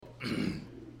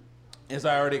As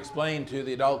I already explained to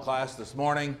the adult class this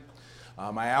morning,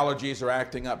 my allergies are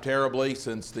acting up terribly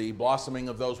since the blossoming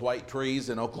of those white trees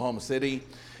in Oklahoma City.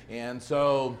 And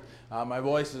so my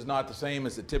voice is not the same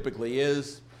as it typically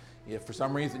is. If for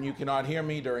some reason you cannot hear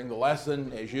me during the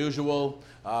lesson, as usual,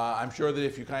 I'm sure that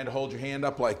if you kind of hold your hand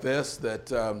up like this,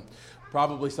 that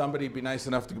probably somebody would be nice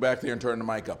enough to go back there and turn the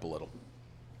mic up a little.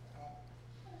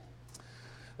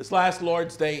 This last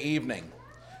Lord's Day evening,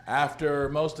 after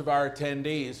most of our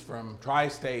attendees from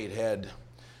Tri-State had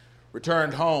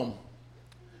returned home,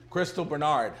 Crystal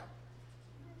Bernard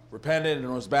repented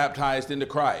and was baptized into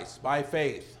Christ by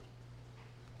faith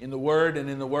in the Word and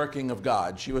in the working of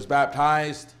God. She was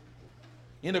baptized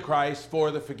into Christ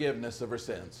for the forgiveness of her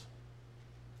sins.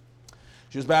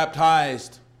 She was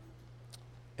baptized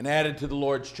and added to the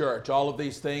Lord's church. All of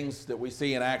these things that we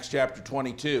see in Acts chapter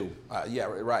 22.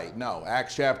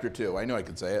 Acts chapter 2. I knew I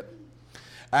could say it.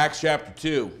 Acts chapter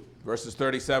 2, verses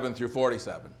 37 through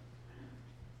 47.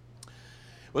 It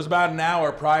was about an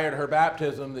hour prior to her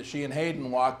baptism that she and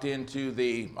Hayden walked into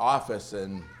the office,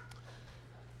 and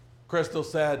Crystal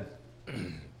said,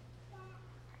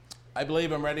 I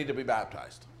believe I'm ready to be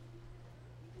baptized.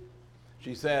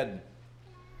 She said,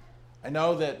 I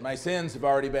know that my sins have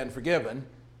already been forgiven,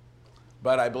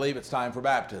 but I believe it's time for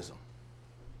baptism.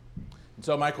 And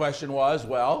so my question was,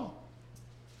 so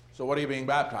what are you being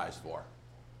baptized for?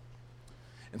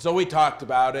 And so we talked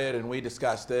about it and we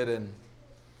discussed it, and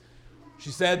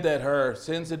she said that her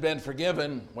sins had been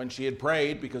forgiven when she had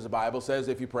prayed, because the Bible says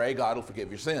if you pray, God will forgive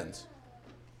your sins.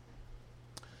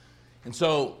 And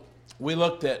so we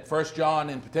looked at 1 John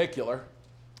in particular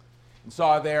and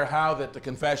saw there how that the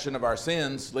confession of our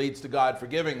sins leads to God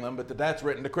forgiving them, but that's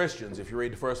written to Christians. If you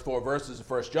read the first 4 verses of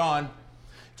 1 John,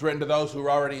 it's written to those who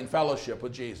are already in fellowship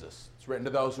with Jesus. It's written to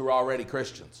those who are already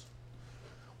Christians.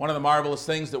 One of the marvelous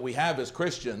things that we have as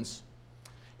Christians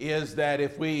is that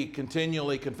if we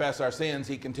continually confess our sins,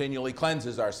 he continually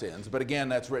cleanses our sins. But again,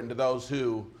 that's written to those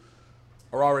who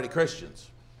are already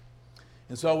Christians.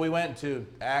 And so we went to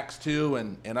Acts 2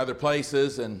 and other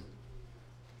places, and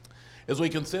as we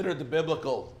considered the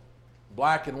biblical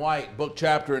black and white book,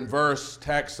 chapter, and verse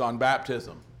texts on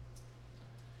baptism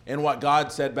and what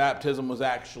God said baptism was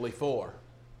actually for,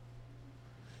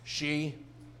 she,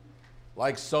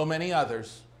 like so many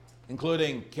others,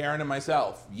 including Karen and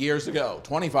myself, years ago,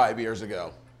 25 years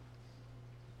ago,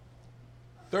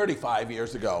 35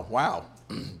 years ago, wow,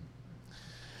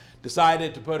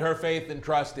 decided to put her faith and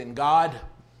trust in God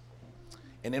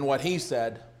and in what he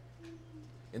said,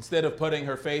 instead of putting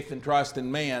her faith and trust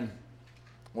in man,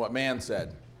 what man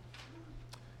said.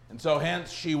 And so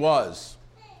hence she was,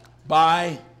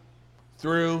 by,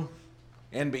 through,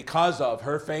 and because of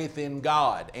her faith in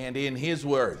God and in his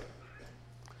word,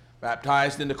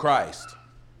 baptized into Christ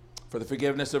for the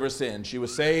forgiveness of her sins. She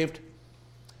was saved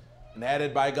and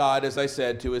added by God, as I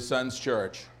said, to his son's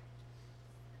church,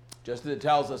 just as it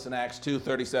tells us in Acts 2,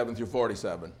 37 through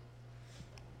 47.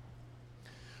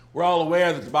 We're all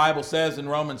aware that the Bible says in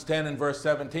Romans 10 and verse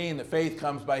 17 that faith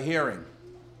comes by hearing,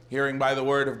 hearing by the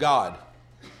word of God.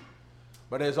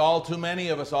 But as all too many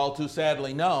of us all too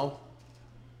sadly know,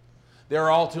 there are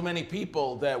all too many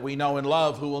people that we know and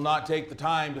love who will not take the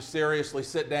time to seriously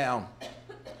sit down,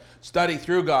 study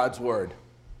through God's word,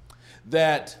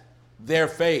 that their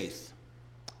faith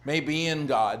may be in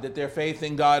God, that their faith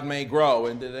in God may grow,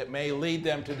 and that it may lead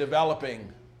them to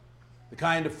developing the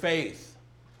kind of faith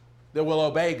that will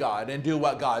obey God and do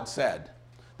what God said.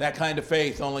 That kind of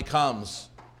faith only comes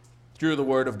through the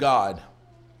word of God.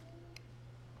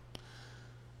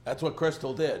 That's what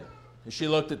Crystal did. As she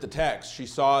looked at the text, she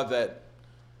saw that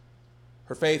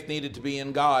her faith needed to be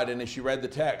in God, and as she read the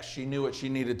text, she knew what she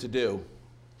needed to do.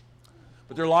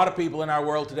 But there are a lot of people in our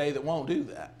world today that won't do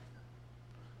that.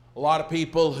 A lot of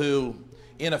people who,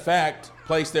 in effect,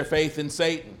 place their faith in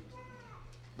Satan,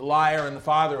 the liar and the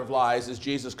father of lies, as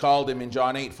Jesus called him in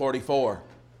John 8:44.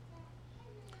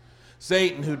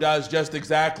 Satan, who does just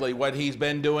exactly what he's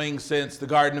been doing since the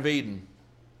Garden of Eden.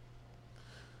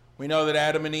 We know that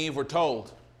Adam and Eve were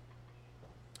told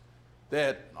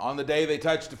that on the day they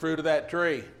touched the fruit of that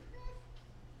tree,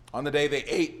 on the day they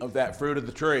ate of that fruit of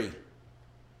the tree,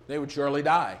 they would surely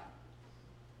die.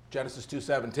 Genesis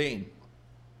 2:17.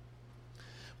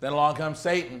 Then along comes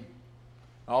Satan.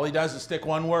 All he does is stick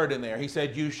one word in there. He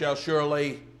said, you shall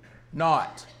surely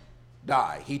not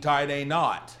die. He tied a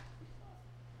knot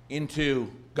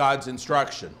into God's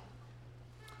instruction.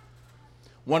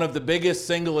 One of the biggest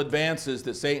single advances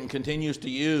that Satan continues to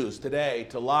use today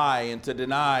to lie and to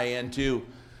deny and to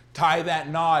tie that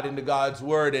knot into God's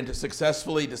word and to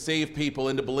successfully deceive people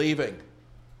into believing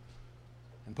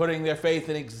and putting their faith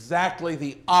in exactly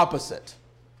the opposite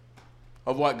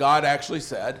of what God actually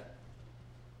said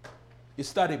is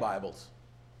study Bibles.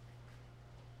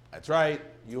 That's right,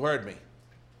 you heard me.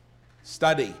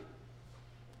 Study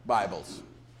Bibles.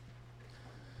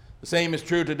 The same is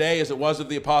true today as it was of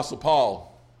the Apostle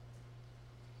Paul.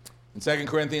 In 2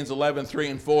 Corinthians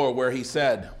 11:3-4, where he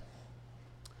said,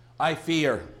 I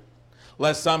fear,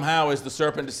 lest somehow as the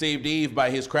serpent deceived Eve by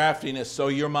his craftiness, so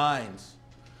your minds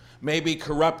may be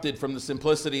corrupted from the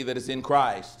simplicity that is in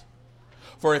Christ.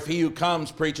 For if he who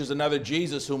comes preaches another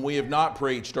Jesus whom we have not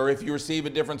preached, or if you receive a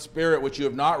different spirit which you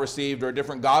have not received, or a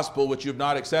different gospel which you have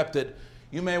not accepted,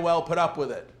 you may well put up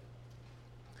with it.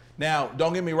 Now,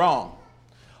 don't get me wrong.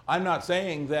 I'm not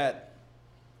saying that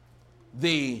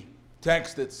the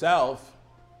text itself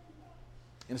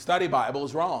in a study Bible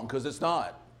is wrong, because it's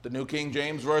not. The New King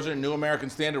James Version, New American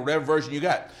Standard, whatever version you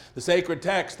got. The sacred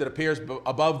text that appears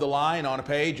above the line on a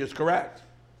page is correct.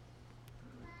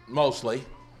 Mostly.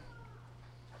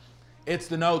 It's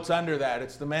the notes under that.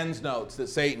 It's the men's notes that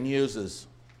Satan uses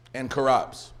and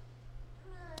corrupts.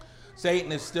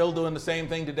 Satan is still doing the same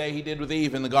thing today he did with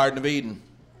Eve in the Garden of Eden.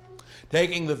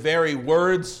 Taking the very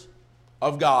words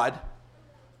of God,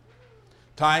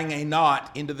 tying a knot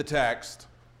into the text,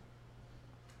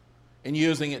 and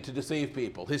using it to deceive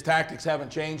people. His tactics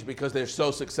haven't changed because they're so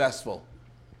successful.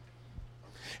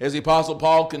 As the Apostle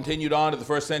Paul continued on to the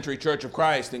first century church of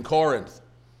Christ in Corinth,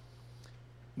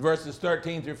 verses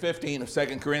 13-15 of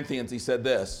 2 Corinthians, he said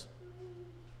this,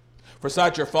 For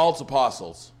such are false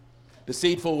apostles,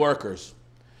 deceitful workers,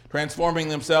 transforming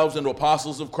themselves into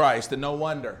apostles of Christ, and no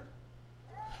wonder.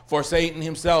 For Satan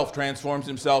himself transforms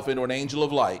himself into an angel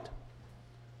of light.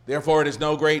 Therefore it is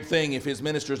no great thing if his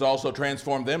ministers also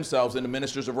transform themselves into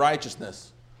ministers of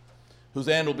righteousness, whose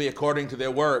end will be according to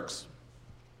their works.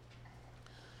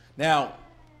 Now,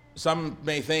 some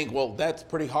may think, well, that's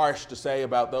pretty harsh to say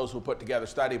about those who put together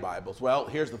study Bibles. Well,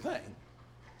 here's the thing.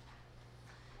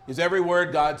 Is every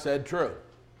word God said true?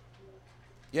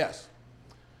 Yes.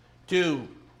 To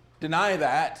deny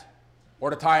that, or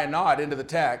to tie a knot into the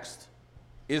text,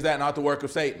 is that not the work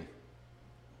of Satan?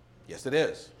 Yes, it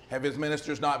is. Have his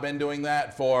ministers not been doing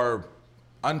that for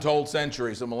untold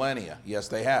centuries and millennia? Yes,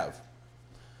 they have.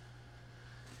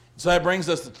 So that brings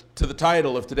us to the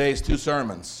title of today's two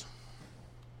sermons,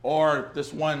 or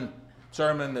this one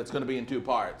sermon that's going to be in two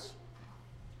parts.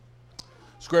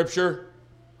 Scripture,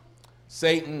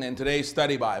 Satan, and today's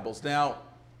study Bibles. Now,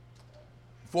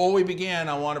 before we begin,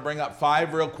 I want to bring up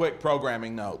 5 real quick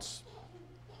programming notes.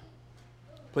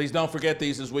 Please don't forget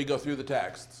these as we go through the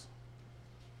texts.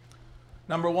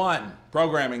 Number 1,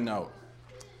 programming note.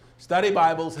 Study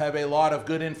Bibles have a lot of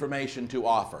good information to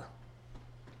offer.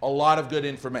 A lot of good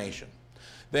information.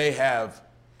 They have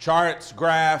charts,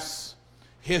 graphs,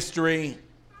 history,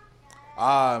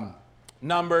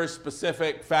 numbers,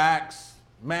 specific facts,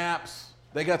 maps.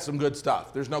 They got some good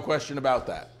stuff. There's no question about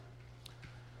that.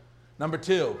 Number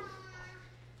 2,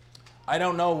 I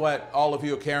don't know what all of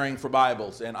you are carrying for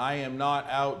Bibles, and I am not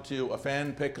out to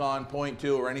offend, pick on, point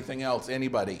to, or anything else,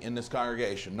 anybody in this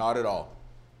congregation, not at all.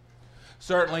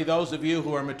 Certainly those of you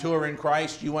who are mature in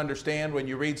Christ, you understand when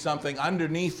you read something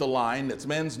underneath the line that's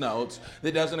men's notes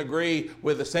that doesn't agree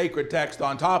with the sacred text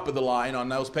on top of the line on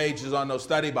those pages on those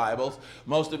study Bibles.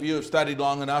 Most of you have studied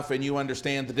long enough and you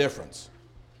understand the difference.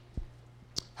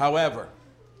 However,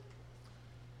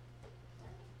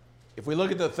 if we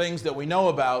look at the things that we know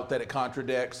about that it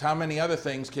contradicts, how many other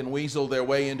things can weasel their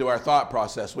way into our thought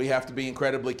process? We have to be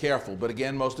incredibly careful. But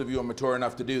again, most of you are mature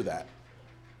enough to do that.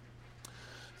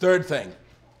 Third thing,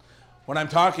 when I'm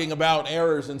talking about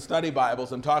errors in study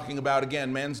Bibles, I'm talking about,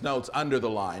 again, men's notes under the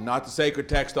line, not the sacred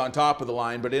text on top of the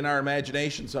line, but in our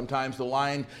imagination, sometimes the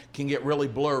line can get really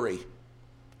blurry,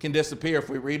 can disappear if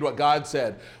we read what God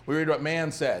said, we read what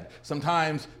man said.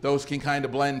 Sometimes those can kind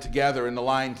of blend together and the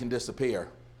line can disappear.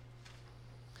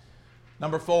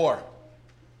 Number 4,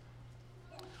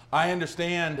 I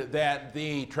understand that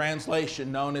the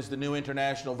translation known as the New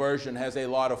International Version has a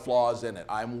lot of flaws in it.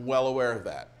 I'm well aware of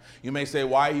that. You may say,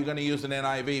 why are you going to use an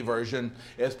NIV version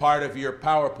as part of your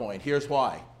PowerPoint? Here's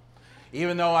why.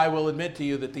 Even though I will admit to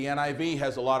you that the NIV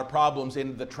has a lot of problems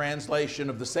in the translation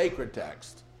of the sacred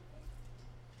text,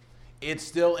 it's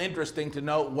still interesting to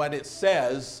note what it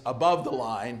says above the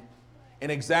line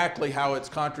and exactly how it's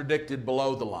contradicted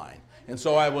below the line. And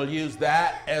so I will use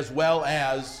that as well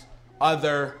as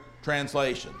other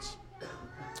translations.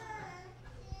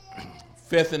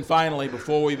 Fifth and finally,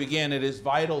 before we begin, it is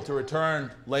vital to return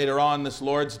later on this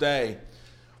Lord's Day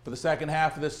for the second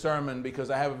half of this sermon, because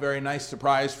I have a very nice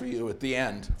surprise for you at the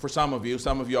end. For some of you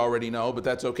already know, but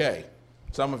that's okay.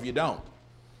 Some of you don't.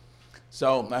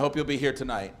 So I hope you'll be here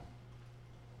tonight.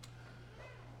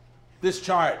 This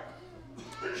chart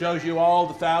Shows you all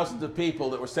the thousands of people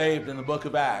that were saved in the book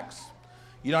of Acts.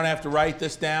 You don't have to write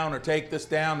this down or take this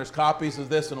down. There's copies of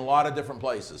this in a lot of different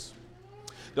places.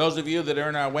 Those of you that are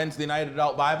in our Wednesday night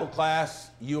adult Bible class,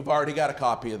 you've already got a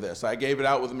copy of this. I gave it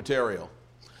out with the material.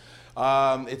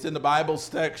 It's in the Bible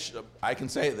section. I can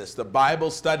say this, the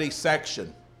Bible study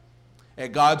section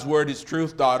at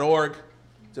godswordhistruth.org.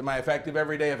 It's in my Effective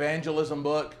Everyday Evangelism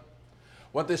book.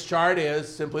 What this chart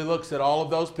is simply looks at all of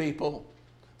those people,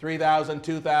 3,000,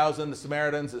 2,000, the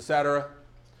Samaritans, etc.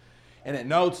 And it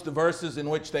notes the verses in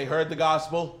which they heard the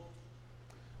gospel,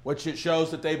 which it shows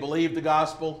that they believed the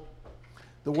gospel.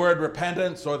 The word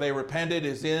repentance, or they repented,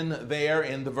 is in there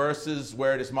in the verses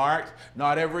where it is marked.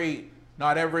 Not every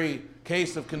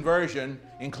case of conversion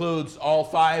includes all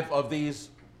 5 of these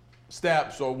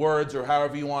steps or words or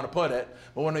however you want to put it.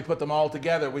 But when we put them all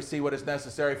together, we see what is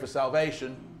necessary for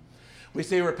salvation. We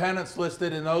see repentance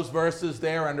listed in those verses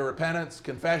there under repentance.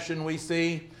 Confession we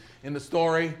see in the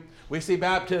story. We see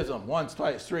baptism once,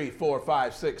 twice, 3, 4,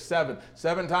 5, 6, 7.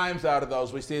 7 times out of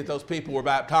those we see that those people were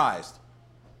baptized.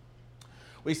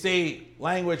 We see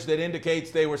language that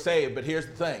indicates they were saved, but here's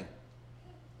the thing.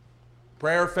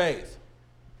 Prayer of faith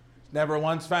is never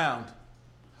once found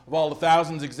of all the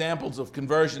thousands of examples of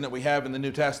conversion that we have in the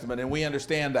New Testament, and we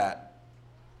understand that.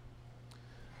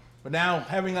 But now,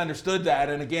 having understood that,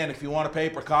 and again, if you want a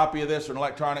paper copy of this or an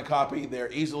electronic copy,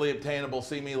 they're easily obtainable.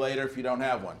 See me later if you don't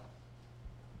have one.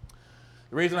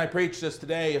 The reason I preach this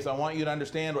today is I want you to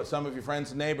understand what some of your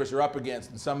friends and neighbors are up against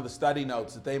and some of the study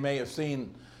notes that they may have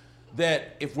seen,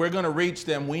 that if we're going to reach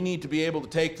them, we need to be able to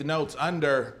take the notes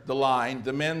under the line,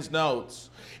 the men's notes,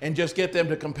 and just get them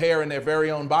to compare in their very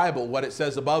own Bible what it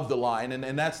says above the line.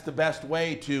 And that's the best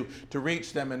way to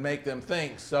reach them and make them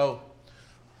think. So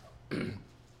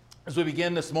as we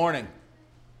begin this morning,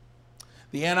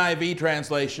 the NIV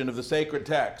translation of the sacred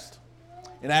text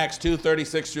in Acts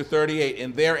 2:36 through 38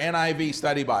 in their NIV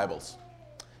study Bibles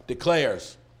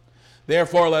declares,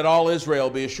 "Therefore let all Israel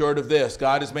be assured of this,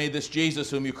 God has made this Jesus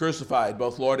whom you crucified,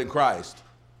 both Lord and Christ."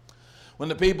 When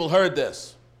the people heard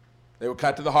this, they were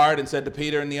cut to the heart and said to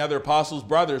Peter and the other apostles,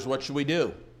 "Brothers, what should we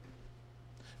do?"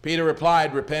 Peter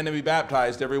replied, "Repent and be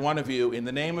baptized, every one of you, in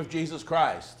the name of Jesus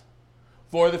Christ,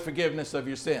 for the forgiveness of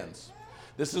your sins."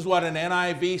 This is what an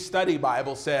NIV study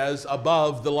Bible says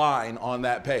above the line on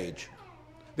that page.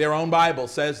 Their own Bible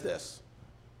says this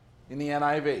in the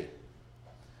NIV.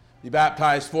 Be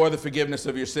baptized for the forgiveness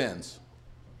of your sins.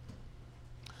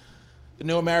 The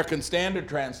New American Standard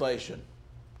Translation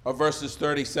of verses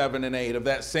 37 and 8 of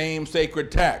that same sacred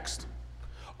text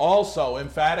also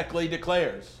emphatically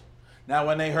declares, "Now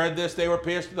when they heard this, they were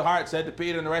pierced to the heart, said to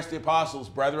Peter and the rest of the apostles,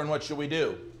 'Brethren, what shall we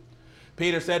do?'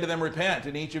 Peter said to them, 'Repent,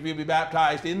 and each of you be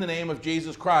baptized in the name of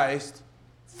Jesus Christ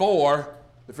for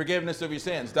the forgiveness of your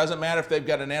sins.'" Doesn't matter if they've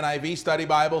got an NIV study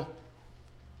Bible,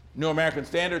 New American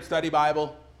Standard study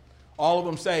Bible, all of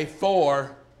them say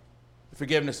for the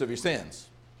forgiveness of your sins.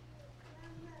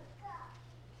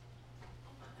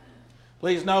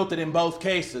 Please note that in both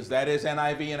cases, that is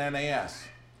NIV and NAS,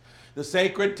 the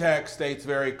sacred text states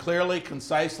very clearly,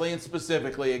 concisely, and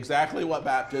specifically exactly what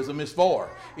baptism is for.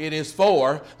 It is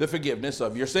for the forgiveness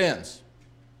of your sins.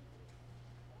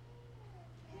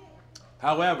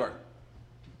 However,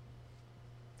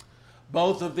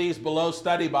 both of these below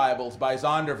study Bibles by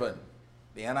Zondervan,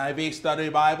 the NIV Study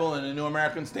Bible and the New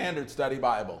American Standard Study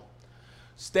Bible,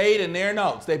 state in their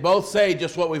notes, they both say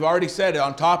just what we've already said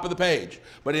on top of the page,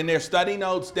 but in their study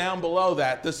notes down below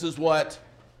that, this is what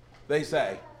they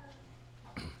say.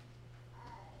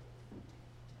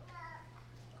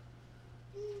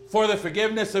 For the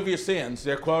forgiveness of your sins,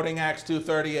 they're quoting Acts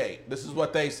 2:38. This is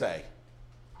what they say.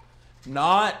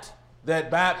 Not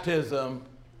that baptism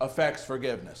affects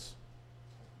forgiveness.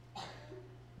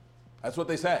 That's what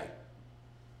they say.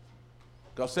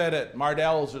 Go sit at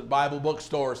Mardell's Bible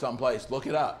bookstore or someplace. Look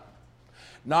it up.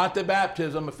 Not that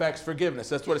baptism affects forgiveness.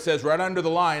 That's what it says right under the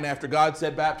line after God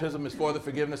said baptism is for the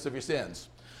forgiveness of your sins.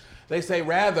 They say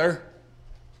rather,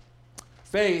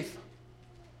 faith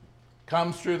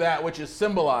comes through that which is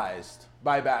symbolized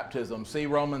by baptism. See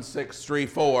Romans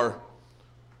 6:3-4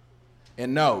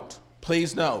 and note.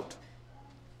 Please note.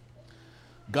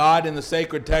 God in the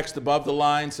sacred text above the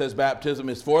line says baptism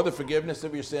is for the forgiveness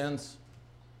of your sins.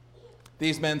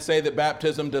 These men say that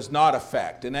baptism does not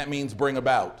affect, and that means bring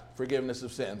about, forgiveness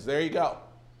of sins. There you go.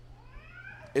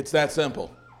 It's that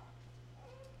simple.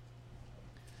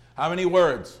 How many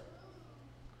words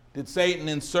did Satan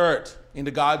insert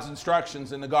into God's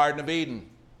instructions in the Garden of Eden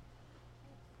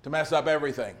to mess up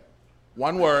everything?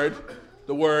 One word,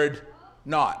 the word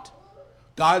not.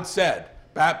 God said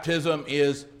baptism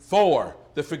is for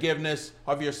the forgiveness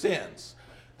of your sins.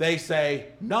 They say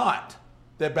not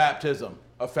that baptism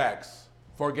affects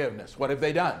forgiveness. What have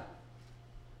they done?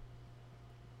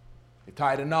 They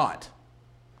tied a knot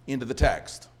into the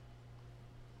text.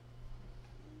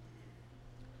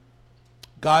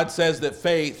 God says that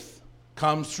faith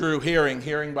comes through hearing,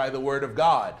 hearing by the word of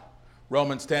God.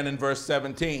 Romans 10 and verse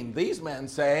 17. These men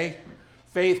say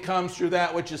faith comes through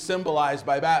that which is symbolized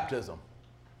by baptism.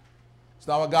 It's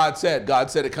not what God said.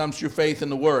 God said it comes through faith in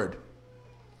the word.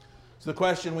 So the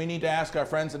question we need to ask our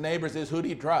friends and neighbors is, who do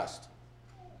you trust?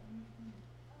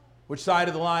 Which side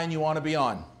of the line you want to be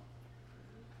on?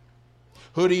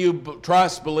 Who do you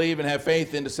trust, believe, and have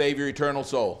faith in to save your eternal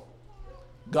soul?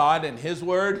 God and his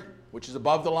word, which is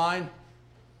above the line,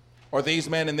 or these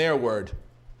men and their word,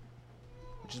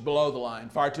 which is below the line?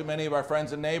 Far too many of our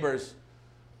friends and neighbors,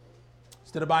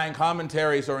 instead of buying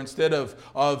commentaries or instead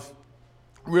of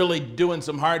really doing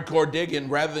some hardcore digging,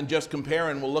 rather than just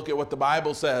comparing, will look at what the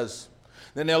Bible says.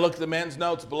 Then they'll look at the men's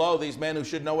notes below, these men who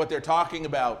should know what they're talking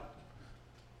about.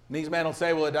 And these men will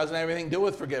say, well, it doesn't have anything to do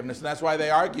with forgiveness, and that's why they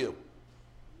argue.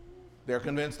 They're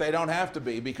convinced they don't have to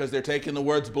be, because they're taking the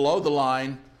words below the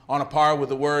line on a par with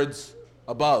the words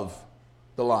above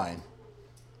the line.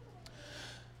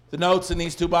 The notes in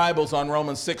these two Bibles on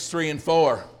Romans 6, 3, and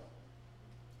 4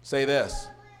 say this.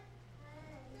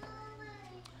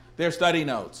 They're study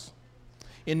notes.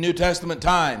 In New Testament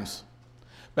times,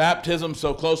 baptism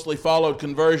so closely followed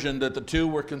conversion that the two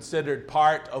were considered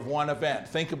part of one event.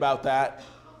 Think about that.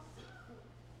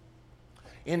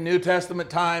 In New Testament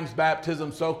times,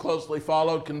 baptism so closely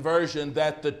followed conversion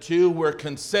that the two were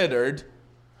considered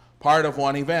part of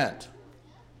one event.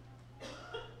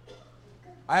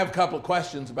 I have a couple of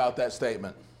questions about that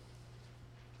statement.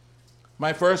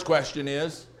 My first question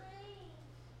is,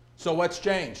 so what's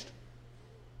changed?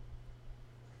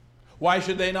 Why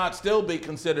should they not still be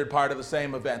considered part of the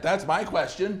same event? That's my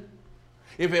question.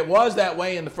 If it was that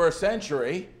way in the first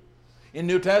century, in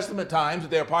New Testament times,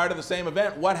 they're part of the same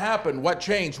event, what happened? What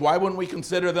changed? Why wouldn't we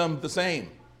consider them the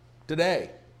same today?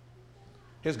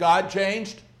 Has God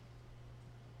changed?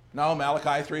 No,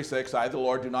 Malachi 3:6, I, the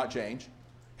Lord, do not change.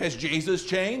 Has Jesus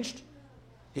changed?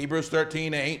 Hebrews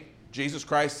 13:8, Jesus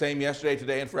Christ, same yesterday,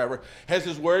 today, and forever. Has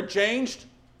his word changed?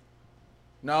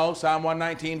 No, Psalm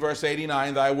 119, verse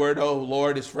 89, thy word, O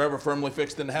Lord, is forever firmly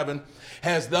fixed in heaven.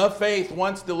 Has the faith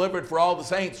once delivered for all the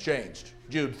saints changed?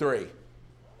 Jude 3.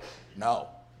 No.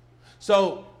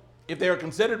 So, if they were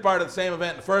considered part of the same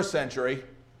event in the first century,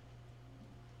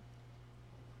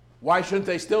 why shouldn't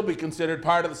they still be considered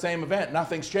part of the same event?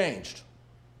 Nothing's changed,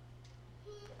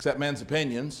 except men's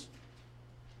opinions.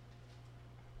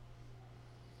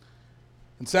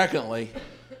 And secondly,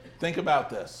 think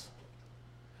about this.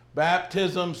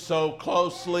 Baptism so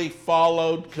closely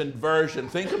followed conversion.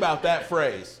 Think about that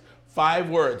phrase. 5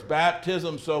 words.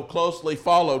 Baptism so closely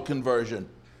followed conversion.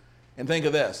 And think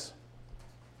of this.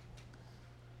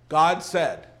 God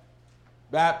said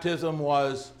baptism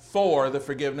was for the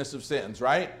forgiveness of sins,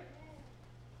 right?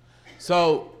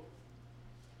 So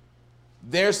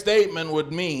their statement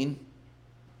would mean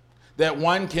that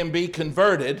one can be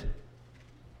converted,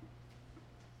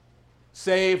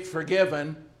 saved,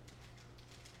 forgiven,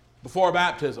 before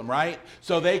baptism, right?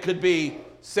 So they could be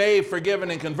saved,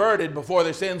 forgiven, and converted before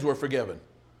their sins were forgiven.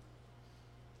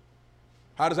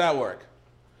 How does that work?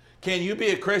 Can you be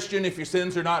a Christian if your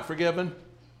sins are not forgiven?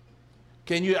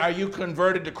 Are you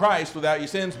converted to Christ without your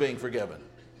sins being forgiven?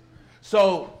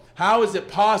 So how is it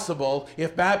possible,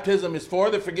 if baptism is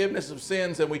for the forgiveness of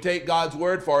sins and we take God's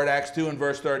word for it, Acts 2 and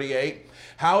verse 38,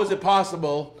 how is it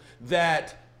possible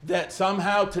that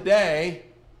somehow today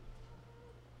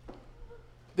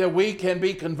that we can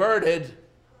be converted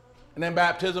and then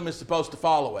baptism is supposed to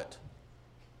follow it?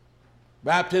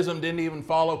 Baptism didn't even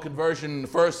follow conversion in the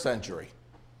first century.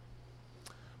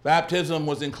 Baptism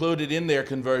was included in their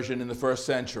conversion in the first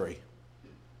century.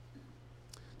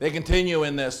 They continue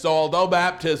in this. So although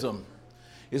baptism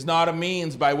is not a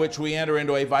means by which we enter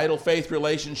into a vital faith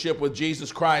relationship with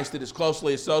Jesus Christ, it is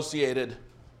closely associated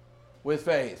with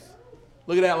faith.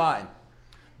 Look at that line.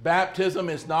 Baptism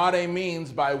is not a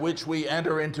means by which we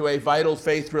enter into a vital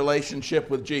faith relationship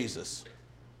with Jesus.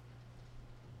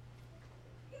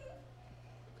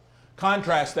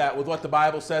 Contrast that with what the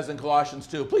Bible says in Colossians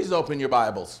 2. Please open your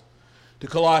Bibles to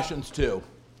Colossians 2.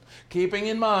 Keeping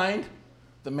in mind,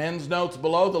 the men's notes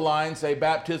below the line say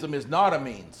baptism is not a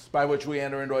means by which we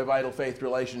enter into a vital faith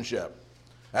relationship.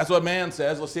 That's what man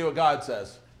says. Let's see what God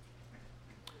says.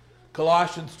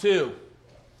 Colossians 2,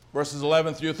 verses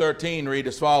 11 through 13 read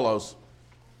as follows.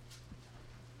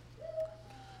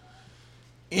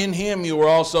 In him you were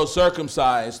also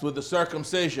circumcised with the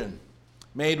circumcision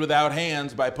made without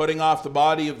hands, by putting off the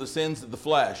body of the sins of the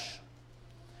flesh,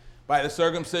 by the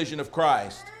circumcision of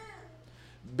Christ,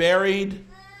 buried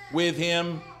with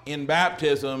him in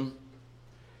baptism,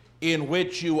 in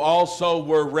which you also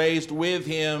were raised with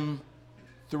him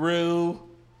through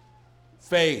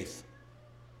faith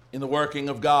in the working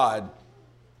of God,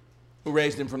 who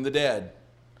raised him from the dead.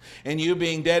 And you,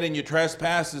 being dead in your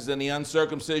trespasses and the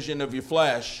uncircumcision of your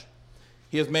flesh,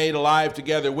 he hath made alive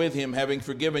together with him, having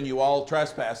forgiven you all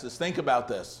trespasses. Think about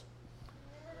this.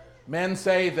 Men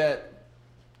say that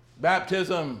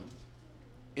baptism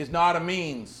is not a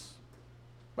means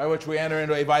by which we enter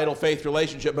into a vital faith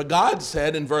relationship. But God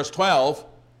said in verse 12,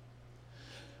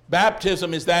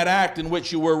 baptism is that act in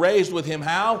which you were raised with him.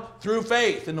 How? Through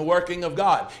faith in the working of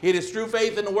God. It is through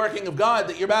faith in the working of God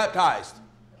that you're baptized.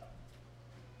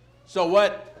 So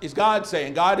what is God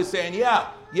saying? God is saying,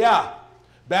 yeah,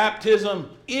 baptism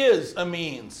is a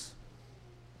means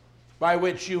by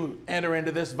which you enter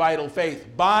into this vital faith.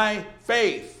 By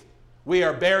faith, we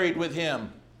are buried with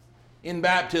him in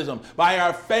baptism. By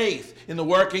our faith in the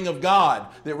working of God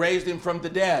that raised him from the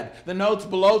dead. The notes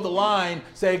below the line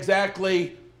say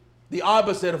exactly the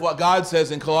opposite of what God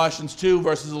says in Colossians 2,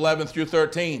 verses 11 through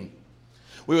 13.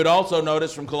 We would also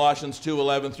notice from Colossians 2,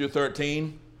 11 through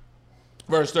 13,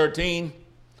 verse 13,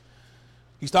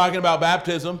 he's talking about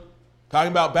baptism.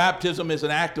 Talking about baptism is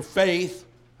an act of faith,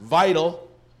 vital.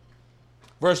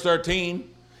 Verse 13,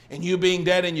 and you being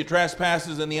dead in your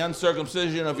trespasses and the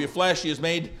uncircumcision of your flesh, he has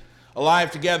made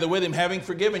alive together with him, having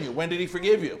forgiven you. When did he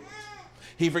forgive you?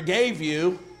 He forgave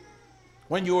you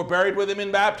when you were buried with him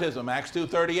in baptism, Acts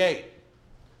 2:38.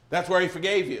 That's where he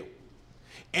forgave you.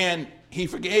 And he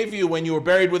forgave you when you were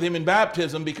buried with him in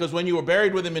baptism, because when you were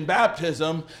buried with him in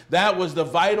baptism, that was the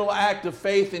vital act of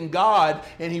faith in God,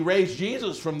 and he raised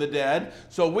Jesus from the dead.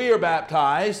 So we are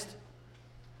baptized,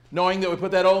 knowing that we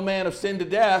put that old man of sin to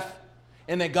death,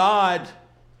 and that God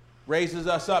raises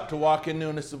us up to walk in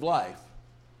newness of life.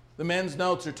 The men's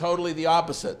notes are totally the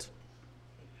opposite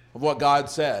of what God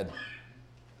said.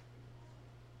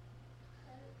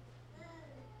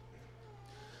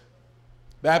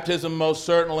 Baptism most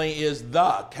certainly is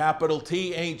the, capital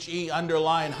T-H-E,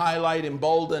 underline, highlight,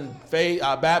 embolden,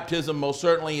 baptism most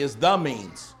certainly is the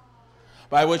means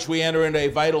by which we enter into a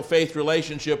vital faith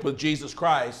relationship with Jesus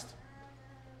Christ,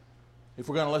 if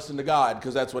we're going to listen to God,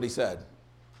 because that's what he said.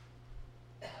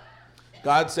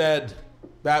 God said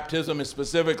baptism is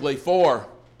specifically for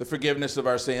the forgiveness of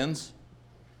our sins.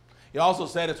 He also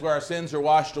said it's where our sins are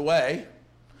washed away.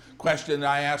 Question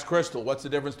I asked Crystal, what's the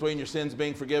difference between your sins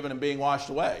being forgiven and being washed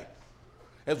away?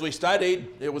 As we studied,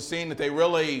 it was seen that they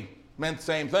really meant the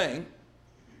same thing.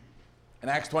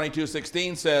 And Acts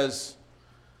 22:16 says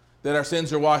that our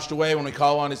sins are washed away when we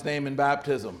call on his name in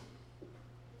baptism.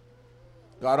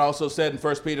 God also said in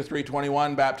 1 Peter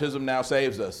 3:21, baptism now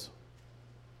saves us.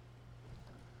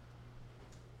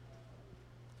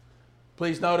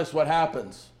 Please notice what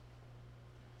happens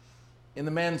in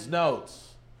the men's notes.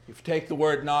 If you take the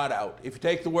word not out. If you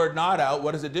take the word not out,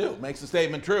 what does it do? It makes the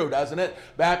statement true, doesn't it?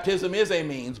 Baptism is a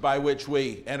means by which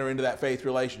we enter into that faith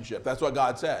relationship. That's what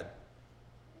God said.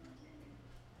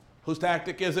 Whose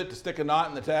tactic is it to stick a knot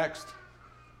in the text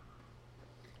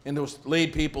and to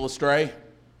lead people astray?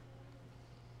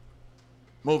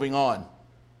 Moving on.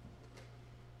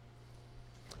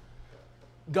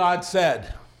 God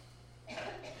said,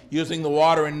 using the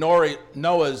water in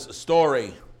Noah's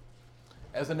story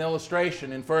as an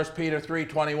illustration in 1 Peter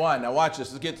 3:21. Now watch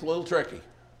this, it gets a little tricky.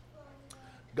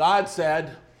 God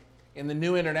said in the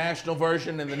New International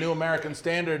Version and the New American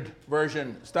Standard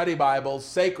Version study Bibles,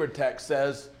 sacred text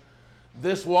says,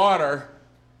 this water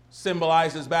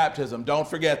symbolizes baptism. Don't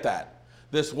forget that.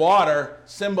 This water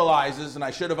symbolizes, and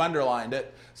I should have underlined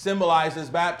it, symbolizes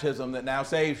baptism that now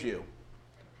saves you.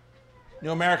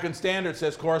 New American Standard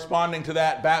says, corresponding to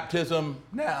that, baptism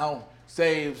now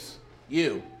saves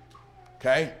you.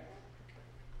 Okay?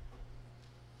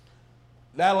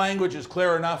 That language is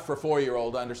clear enough for a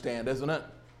 4-year-old to understand, isn't it?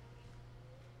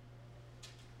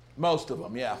 Most of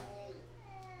them, yeah.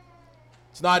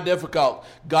 It's not difficult.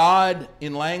 God,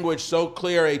 in language so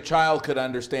clear a child could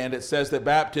understand it, says that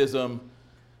baptism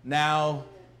now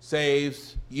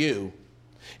saves you.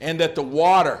 And that the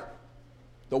water,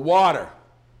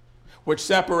 which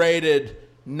separated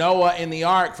Noah and the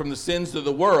ark from the sins of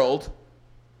the world,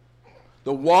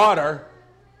 the water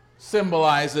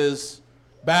symbolizes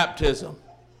baptism.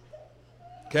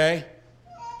 Okay?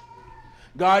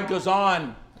 God goes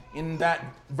on in that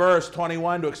verse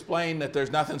 21 to explain that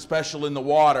there's nothing special in the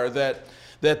water, that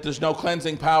there's no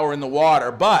cleansing power in the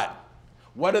water. But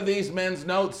what do these men's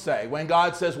notes say? When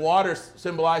God says water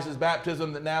symbolizes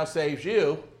baptism that now saves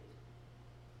you,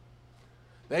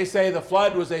 They say the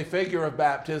flood was a figure of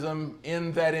baptism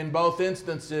in that in both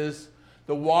instances,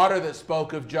 the water that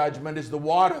spoke of judgment is the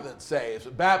water that saves.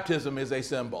 Baptism is a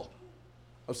symbol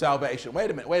of salvation.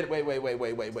 Wait a minute.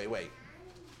 Wait.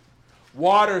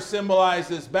 Water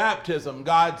symbolizes baptism,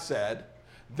 God said.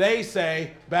 They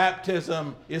say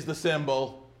baptism is the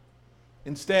symbol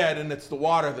instead, and it's the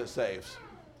water that saves.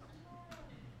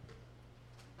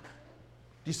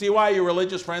 Do you see why your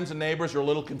religious friends and neighbors are a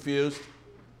little confused?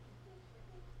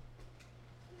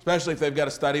 Especially if they've got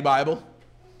a study Bible.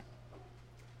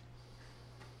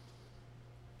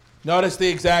 Notice the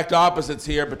exact opposites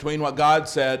here between what God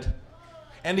said,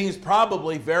 and he's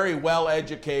probably very well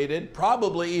educated,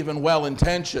 probably even well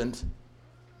intentioned,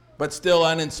 but still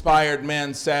uninspired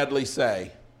men sadly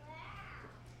say.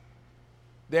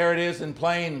 There it is in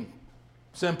plain,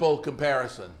 simple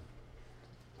comparison.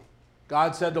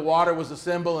 God said the water was a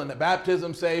symbol and that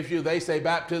baptism saves you. They say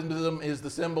baptism is the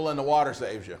symbol and the water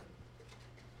saves you.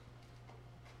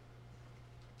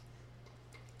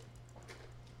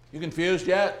 You confused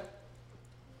yet?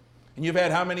 And you've had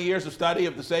how many years of study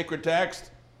of the sacred text?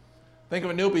 Think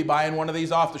of a newbie buying one of these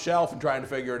off the shelf and trying to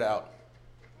figure it out.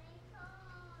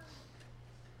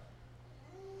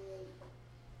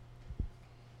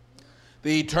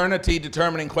 The eternity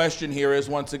determining question here is,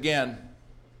 once again,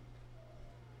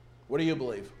 what do you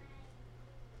believe?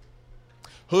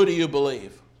 Who do you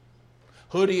believe?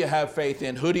 Who do you have faith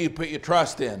in? Who do you put your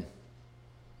trust in?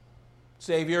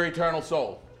 Save your eternal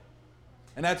soul.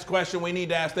 And that's the question we need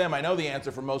to ask them. I know the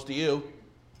answer for most of you.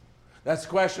 That's the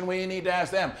question we need to ask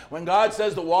them. When God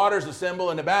says the water is a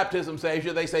symbol and the baptism saves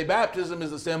you, they say baptism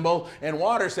is a symbol and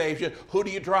water saves you. Who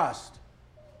do you trust?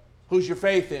 Who's your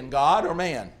faith in, God or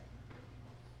man?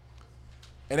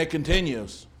 And it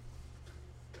continues.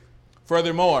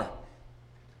 Furthermore,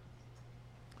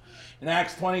 in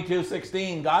Acts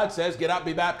 22:16, God says, get up,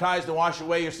 be baptized, and wash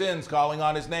away your sins, calling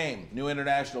on his name. New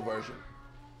International Version.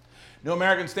 New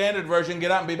American Standard Version, get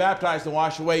up and be baptized and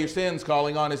wash away your sins,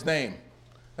 calling on his name.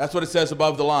 That's what it says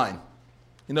above the line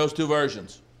in those two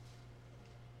versions.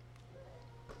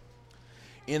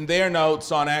 In their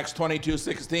notes on Acts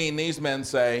 22:16, these men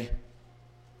say,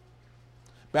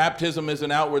 baptism is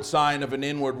an outward sign of an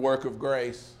inward work of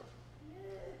grace.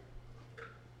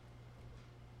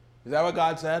 Is that what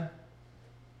God said?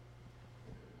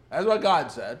 That's what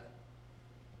God said.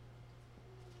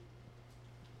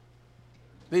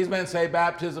 These men say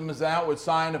baptism is an outward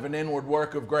sign of an inward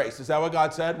work of grace. Is that what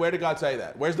God said? Where did God say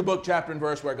that? Where's the book, chapter, and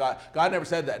verse where God never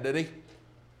said that, did he?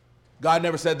 God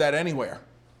never said that anywhere.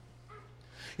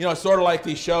 You know, it's sort of like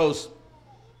these shows.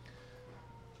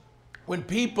 When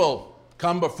people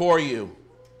come before you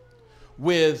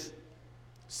with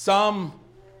some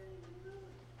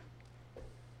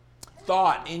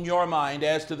thought in your mind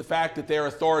as to the fact that they're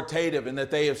authoritative and that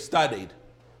they have studied,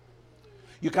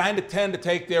 you kind of tend to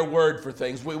take their word for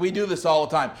things. We do this all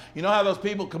the time. You know how those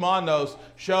people come on those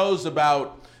shows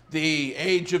about the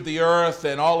age of the earth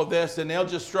and all of this, and they'll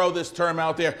just throw this term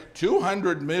out there,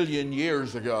 200 million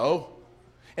years ago,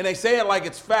 and they say it like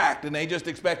it's fact, and they just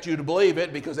expect you to believe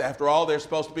it because, after all, they're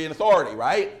supposed to be an authority,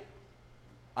 right?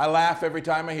 I laugh every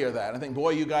time I hear that. I think,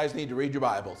 boy, you guys need to read your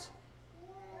Bibles.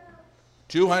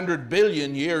 200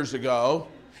 billion years ago,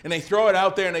 and they throw it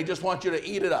out there and they just want you to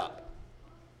eat it up.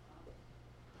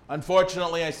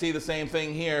 Unfortunately, I see the same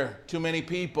thing here. Too many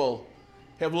people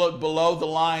have looked below the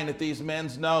line at these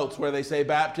men's notes where they say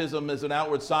baptism is an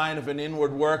outward sign of an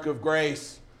inward work of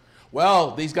grace.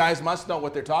 Well, these guys must know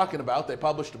what they're talking about. They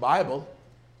published a Bible,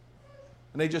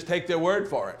 and they just take their word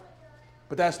for it.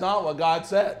 But that's not what God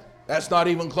said. That's not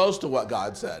even close to what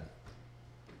God said.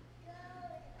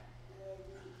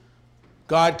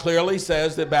 God clearly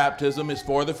says that baptism is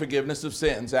for the forgiveness of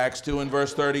sins, Acts 2 and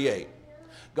verse 38.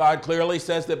 God clearly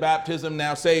says that baptism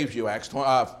now saves you, 1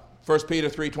 Peter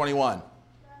 3:21.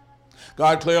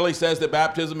 God clearly says that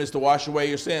baptism is to wash away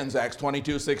your sins, Acts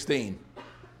 22:16.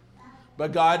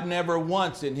 But God never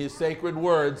once in his sacred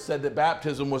words said that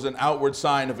baptism was an outward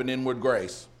sign of an inward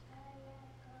grace.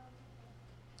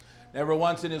 Never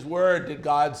once in his word did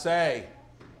God say,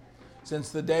 since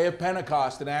the day of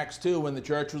Pentecost in Acts 2 when the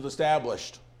church was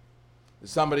established, that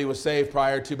somebody was saved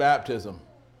prior to baptism.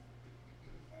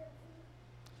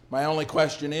 My only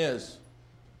question is,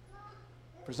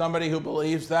 for somebody who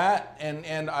believes that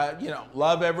and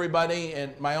love everybody,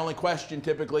 and my only question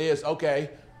typically is,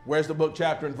 okay, where's the book,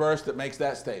 chapter, and verse that makes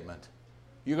that statement?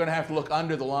 You're going to have to look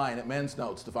under the line at men's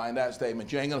notes to find that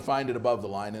statement. You ain't going to find it above the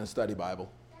line in a study Bible.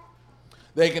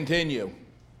 They continue.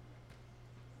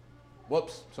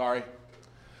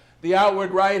 The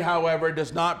outward rite, however,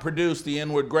 does not produce the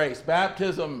inward grace.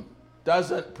 Baptism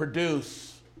doesn't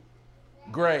produce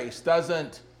grace,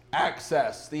 doesn't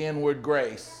access the inward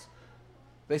grace.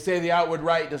 They say the outward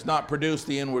rite does not produce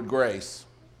the inward grace.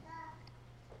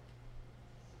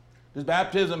 Does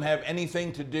baptism have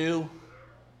anything to do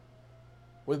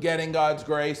with getting God's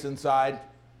grace inside?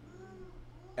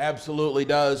 Absolutely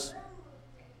does.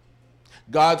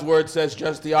 God's word says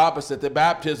just the opposite, that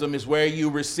baptism is where you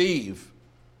receive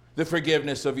the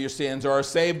forgiveness of your sins or are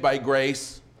saved by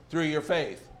grace through your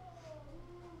faith.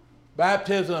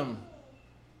 Baptism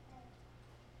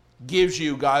gives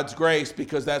you God's grace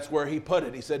because that's where he put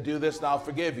it. He said, do this and I'll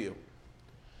forgive you.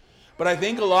 But I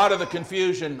think a lot of the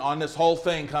confusion on this whole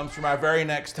thing comes from our very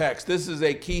next text. This is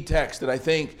a key text that I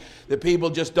think that people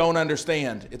just don't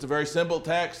understand. It's a very simple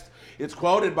text. It's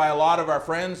quoted by a lot of our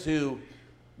friends who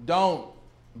don't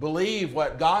believe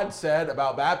what God said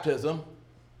about baptism.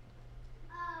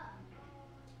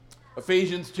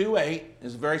 Ephesians 2:8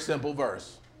 is a very simple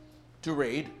verse to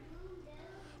read.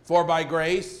 For by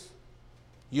grace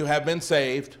you have been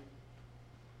saved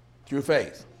through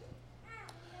faith.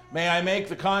 May I make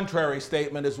the contrary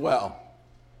statement as well?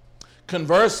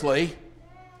 Conversely,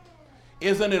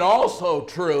 isn't it also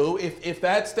true, if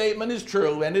that statement is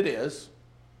true, and it is,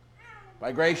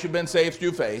 by grace you've been saved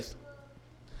through faith,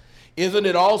 isn't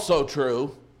it also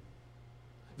true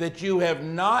that you have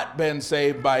not been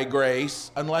saved by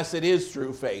grace unless it is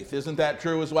through faith? Isn't that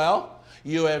true as well?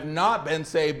 You have not been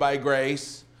saved by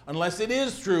grace unless it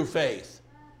is through faith.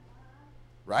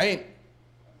 Right?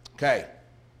 Okay.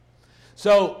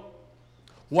 So,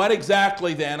 what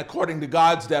exactly then, according to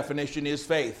God's definition, is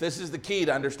faith? This is the key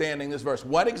to understanding this verse.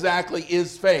 What exactly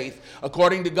is faith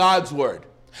according to God's word?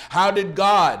 How did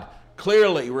God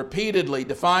clearly, repeatedly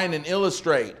define and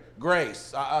illustrate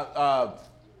grace?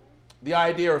 The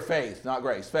idea of faith, not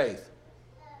grace, faith.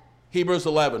 Hebrews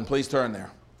 11, please turn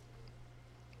there.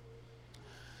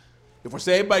 If we're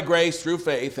saved by grace through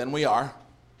faith, and we are,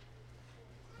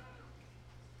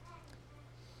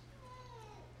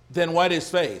 then what is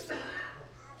faith?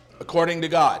 According to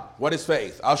God, what is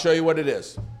faith? I'll show you what it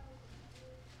is.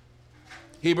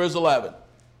 Hebrews 11.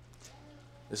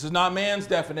 This is not man's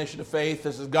definition of faith.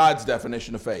 This is God's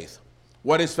definition of faith.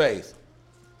 What is faith?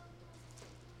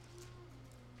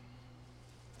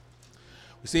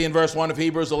 We see in verse 1 of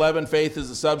Hebrews 11, faith is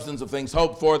the substance of things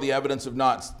hoped for, the evidence of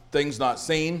things not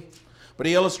seen. But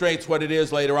he illustrates what it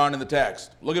is later on in the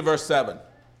text. Look at verse 7.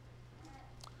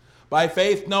 By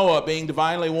faith Noah, being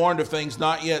divinely warned of things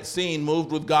not yet seen,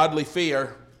 moved with godly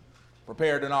fear,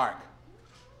 prepared an ark.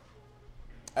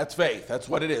 That's faith. That's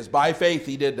what it is. By faith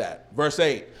he did that. Verse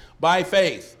 8. By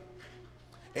faith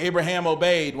Abraham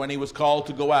obeyed when he was called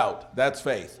to go out. That's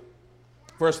faith.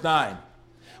 Verse 9.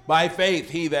 By faith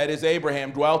he, that is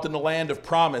Abraham, dwelt in the land of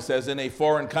promise as in a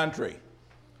foreign country.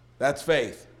 That's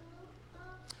faith.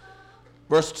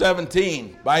 Verse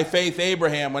 17, by faith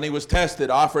Abraham, when he was tested,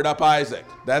 offered up Isaac.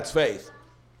 That's faith.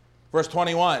 Verse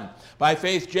 21, by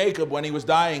faith Jacob, when he was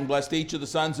dying, blessed each of the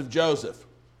sons of Joseph.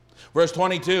 Verse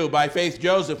 22, by faith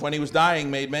Joseph, when he was dying,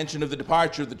 made mention of the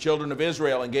departure of the children of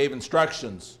Israel and gave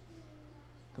instructions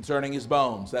concerning his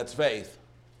bones. That's faith.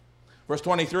 Verse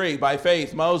 23, by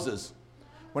faith Moses,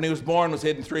 when he was born, was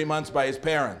hidden 3 months by his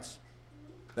parents.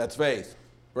 That's faith.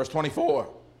 Verse 24,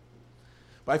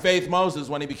 by faith Moses,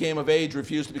 when he became of age,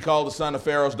 refused to be called the son of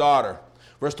Pharaoh's daughter.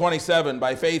 Verse 27,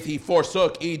 by faith he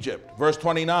forsook Egypt. Verse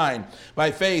 29,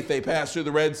 by faith they passed through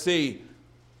the Red Sea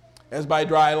as by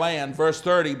dry land. Verse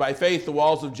 30, by faith the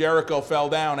walls of Jericho fell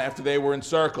down after they were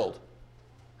encircled.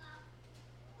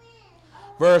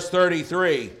 Verse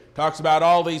 33 talks about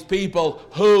all these people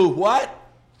who, what?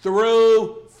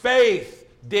 Through faith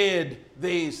did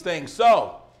these things.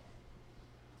 So,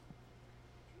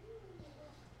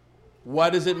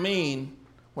 what does it mean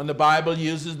when the Bible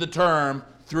uses the term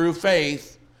through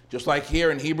faith, just like here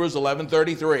in Hebrews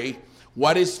 11:33?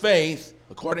 What is faith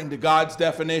according to God's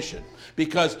definition?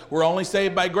 Because we're only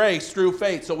saved by grace through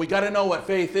faith, so we got to know what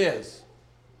faith is.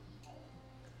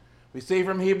 We see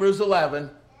from Hebrews 11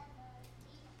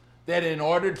 that in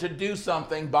order to do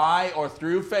something by or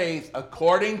through faith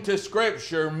according to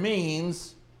Scripture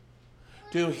means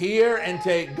to hear and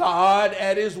take God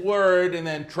at his word and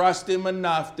then trust him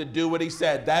enough to do what he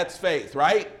said. That's faith,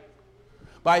 right?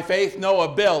 By faith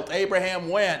Noah built, Abraham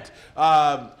went,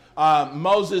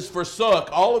 Moses forsook,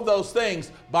 all of those things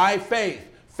by faith.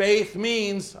 Faith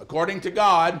means, according to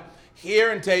God,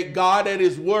 hear and take God at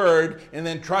his word and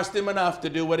then trust him enough to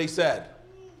do what he said.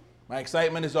 My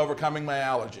excitement is overcoming my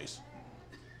allergies.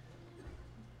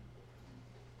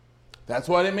 That's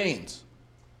what it means.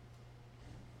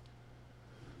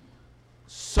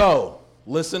 So,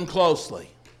 listen closely.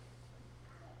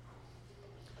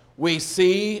 We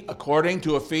see, according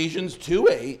to Ephesians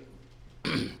 2:8,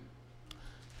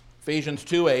 Ephesians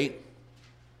 2:8,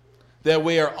 that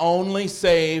we are only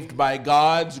saved by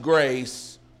God's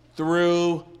grace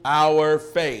through our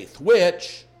faith,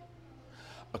 which,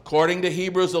 according to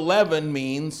Hebrews 11,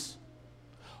 means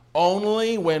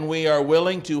only when we are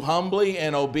willing to humbly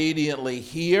and obediently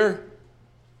hear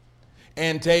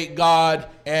and take God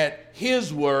at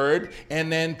His word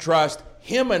and then trust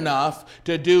Him enough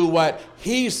to do what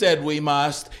He said we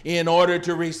must in order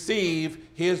to receive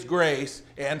His grace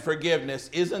and forgiveness.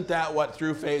 Isn't that what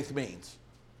through faith means?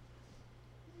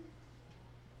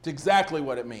 It's exactly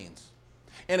what it means.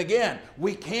 And again,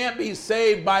 we can't be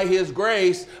saved by His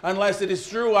grace unless it is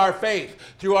through our faith,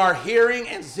 through our hearing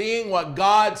and seeing what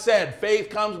God said. Faith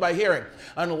comes by hearing.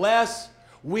 Unless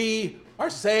we are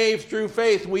saved through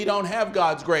faith, we don't have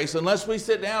God's grace. Unless we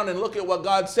sit down and look at what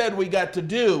God said we got to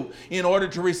do in order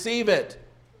to receive it,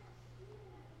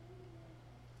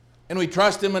 and we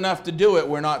trust Him enough to do it,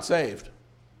 we're not saved.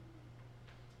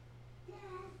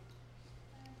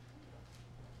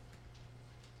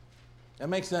 That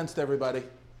makes sense to everybody?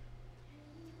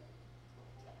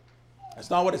 That's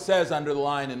not what it says under the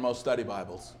line in most study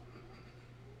Bibles.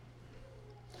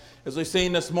 As we've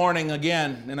seen this morning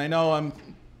again, and I know I'm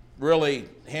really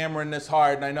hammering this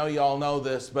hard, and I know you all know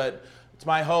this, but it's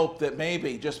my hope that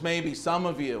maybe, just maybe, some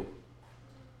of you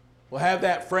will have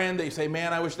that friend that you say,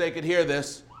 man, I wish they could hear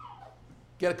this.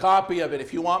 Get a copy of it.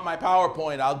 If you want my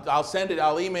PowerPoint, I'll send it,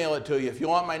 I'll email it to you. If you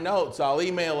want my notes, I'll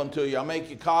email them to you. I'll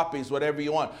make you copies, whatever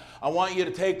you want. I want you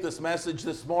to take this message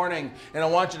this morning, and I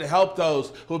want you to help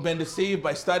those who have been deceived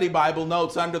by study Bible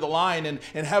notes under the line and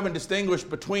haven't distinguished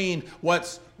between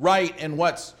what's right and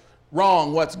what's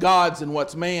wrong, what's God's and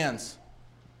what's man's.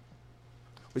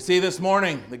 We see this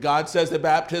morning that God says that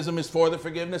baptism is for the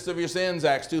forgiveness of your sins,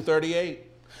 Acts 2:38.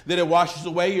 That it washes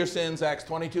away your sins, Acts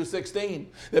 22:16.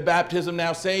 That baptism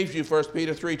now saves you, 1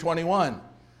 Peter 3:21.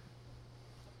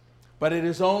 But it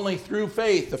is only through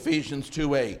faith, Ephesians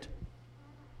 2:8.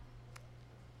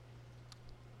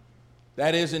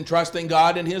 That is, in trusting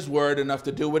God and His Word enough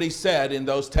to do what He said in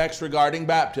those texts regarding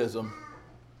baptism,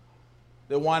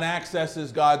 that one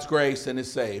accesses God's grace and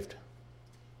is saved.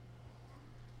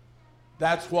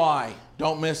 That's why,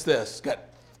 don't miss this. Got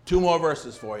 2 more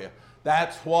verses for you.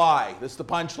 That's why, this is the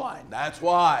punchline, that's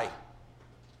why.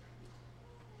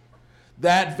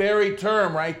 That very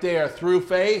term right there, through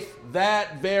faith,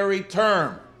 that very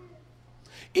term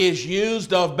is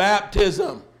used of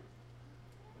baptism,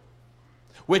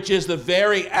 which is the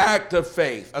very act of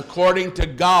faith, according to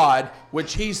God,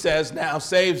 which He says now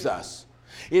saves us.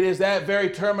 It is that very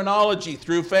terminology,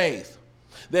 through faith,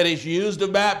 that is used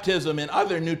of baptism in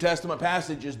other New Testament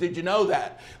passages. Did you know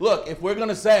that? Look, if we're going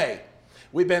to say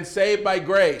we've been saved by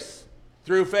grace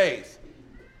through faith,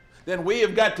 then we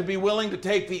have got to be willing to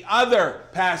take the other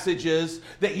passages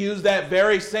that use that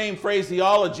very same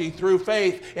phraseology, through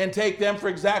faith, and take them for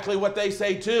exactly what they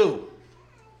say too.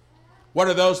 What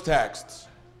are those texts?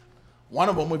 One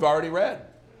of them we've already read.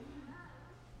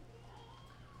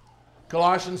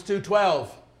 Colossians 2:12.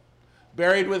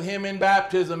 Buried with Him in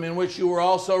baptism, in which you were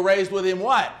also raised with Him,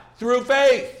 what? Through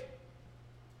faith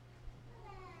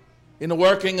in the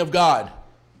working of God.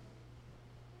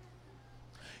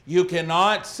 You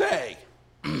cannot say,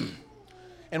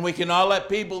 and we cannot let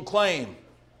people claim,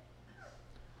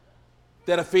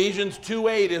 that Ephesians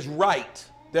 2:8 is right,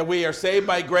 that we are saved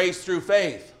by grace through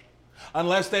faith,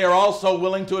 unless they are also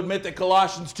willing to admit that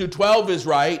Colossians 2:12 is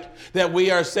right, that we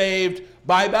are saved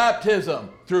by baptism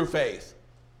through faith.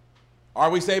 Are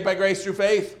we saved by grace through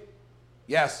faith?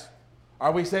 Yes.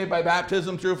 Are we saved by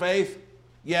baptism through faith?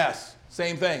 Yes.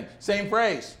 Same thing. Same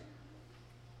phrase.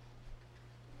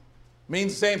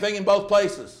 Means the same thing in both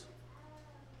places.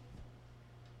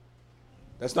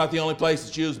 That's not the only place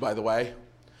it's used, by the way.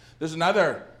 There's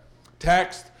another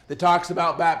text that talks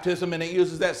about baptism, and it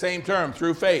uses that same term,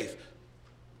 through faith.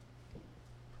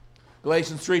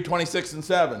 Galatians 3:26 and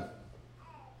 7.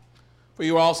 For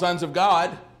you are all sons of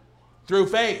God through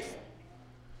faith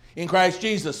in Christ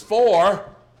Jesus. For,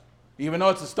 even though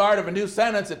it's the start of a new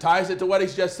sentence, it ties it to what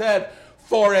he's just said.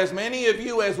 For as many of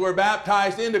you as were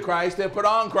baptized into Christ have put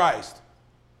on Christ.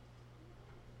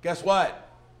 Guess what?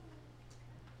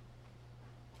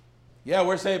 Yeah,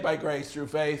 we're saved by grace through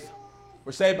faith.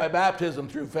 We're saved by baptism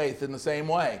through faith in the same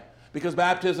way. Because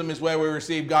baptism is where we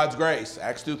receive God's grace.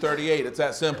 Acts 2:38, it's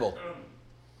that simple.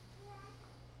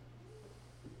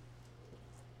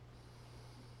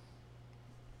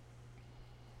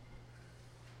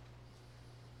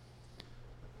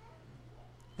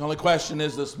 The only question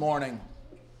is this morning,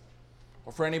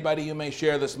 or for anybody you may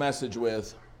share this message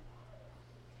with,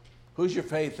 who's your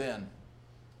faith in?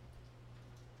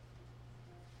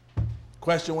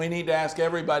 Question we need to ask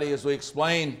everybody as we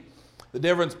explain the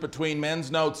difference between men's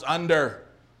notes under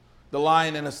the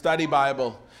line in a study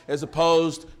Bible as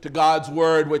opposed to God's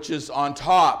Word, which is on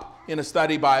top in a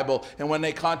study Bible. And when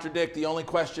they contradict, the only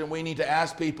question we need to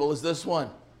ask people is this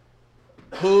one.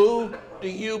 Who do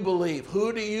you believe?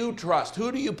 Who do you trust?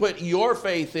 Who do you put your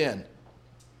faith in?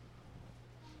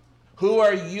 Who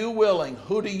are you willing?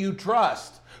 Who do you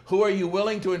trust? Who are you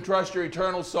willing to entrust your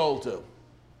eternal soul to?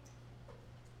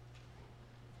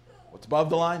 What's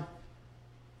above the line?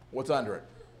 What's under it?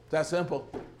 It's that simple.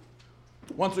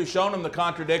 Once we've shown them the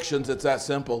contradictions, it's that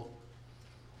simple.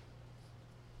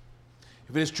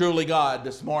 If it is truly God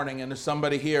this morning, and there's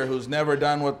somebody here who's never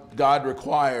done what God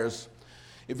requires,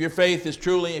 if your faith is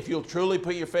truly, if you'll truly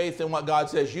put your faith in what God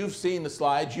says, you've seen the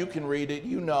slides, you can read it,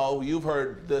 you know, you've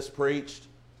heard this preached.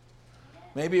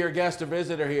 Maybe you're a guest or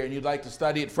visitor here and you'd like to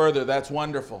study it further. That's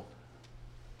wonderful.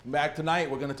 Come back tonight,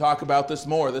 we're going to talk about this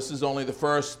more. This is only the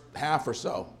first half or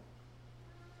so.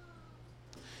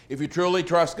 If you truly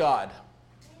trust God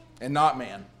and not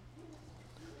man,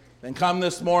 then come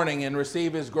this morning and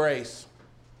receive His grace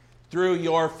through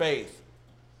your faith.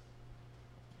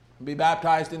 And be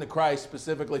baptized into Christ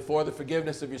specifically for the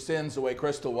forgiveness of your sins the way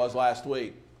Crystal was last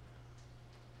week.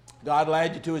 God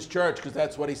led you to His church because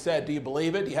that's what He said. Do you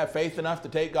believe it? Do you have faith enough to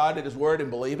take God at His word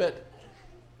and believe it?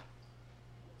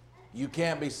 You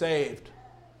can't be saved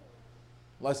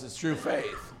unless it's true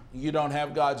faith. You don't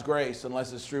have God's grace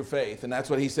unless it's true faith. And that's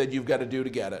what He said you've got to do to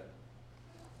get it.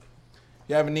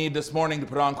 You have a need this morning to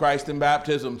put on Christ in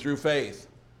baptism through faith.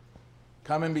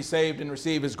 Come and be saved and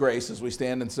receive His grace as we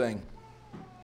stand and sing.